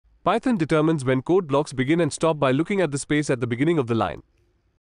Python determines when code blocks begin and stop by looking at the space at the beginning of the line.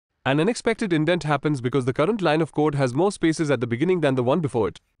 An unexpected indent happens because the current line of code has more spaces at the beginning than the one before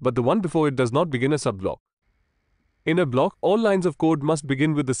it, but the one before it does not begin a subblock. In a block, all lines of code must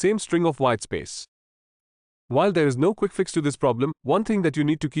begin with the same string of white space. While there is no quick fix to this problem, one thing that you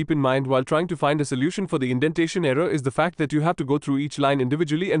need to keep in mind while trying to find a solution for the indentation error is the fact that you have to go through each line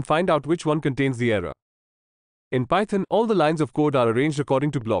individually and find out which one contains the error. In Python, all the lines of code are arranged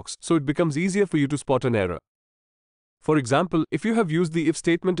according to blocks, so it becomes easier for you to spot an error. For example, if you have used the if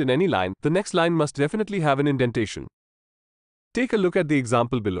statement in any line, the next line must definitely have an indentation. Take a look at the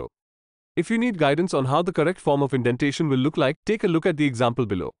example below. If you need guidance on how the correct form of indentation will look like, take a look at the example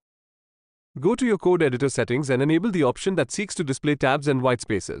below. Go to your code editor settings and enable the option that seeks to display tabs and white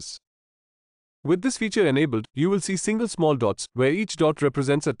spaces. With this feature enabled, you will see single small dots, where each dot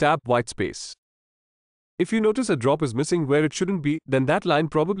represents a tab white space. If you notice a drop is missing where it shouldn't be, then that line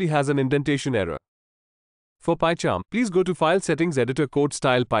probably has an indentation error. For PyCharm, please go to File Settings Editor Code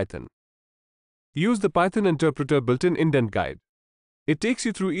Style Python. Use the Python interpreter built-in Indent guide. It takes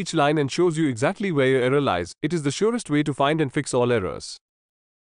you through each line and shows you exactly where your error lies. It is the surest way to find and fix all errors.